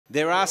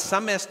There are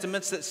some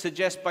estimates that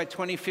suggest by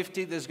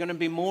 2050 there's going to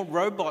be more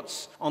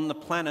robots on the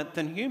planet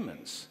than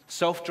humans.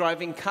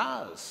 Self-driving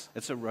cars,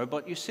 it's a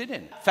robot you sit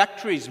in.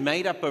 Factories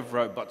made up of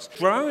robots.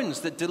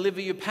 Drones that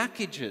deliver you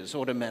packages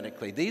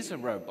automatically, these are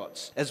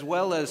robots. As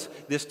well as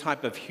this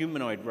type of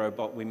humanoid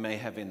robot we may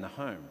have in the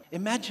home.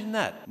 Imagine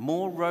that,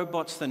 more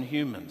robots than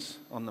humans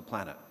on the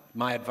planet.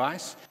 My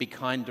advice, be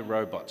kind to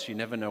robots. You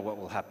never know what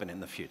will happen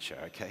in the future,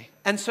 okay?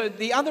 And so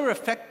the other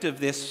effect of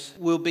this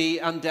will be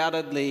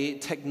undoubtedly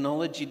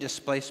technology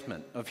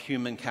displacement of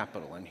human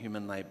capital and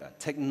human labor,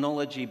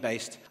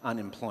 technology-based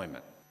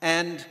unemployment.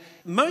 And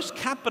most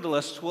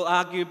capitalists will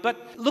argue,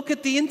 but look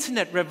at the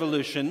internet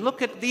revolution,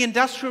 look at the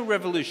industrial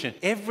revolution.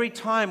 Every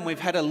time we've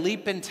had a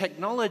leap in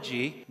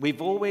technology,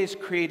 we've always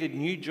created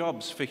new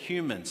jobs for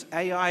humans.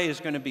 AI is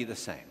going to be the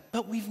same.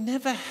 But we've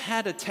never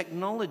had a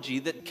technology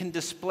that can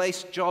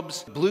displace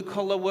jobs,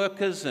 blue-collar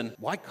workers and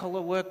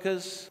white-collar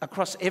workers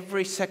across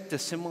every sector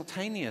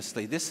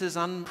simultaneously. This is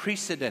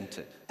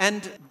unprecedented.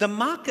 And the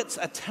markets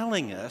are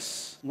telling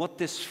us what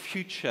this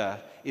future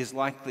is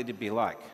likely to be like.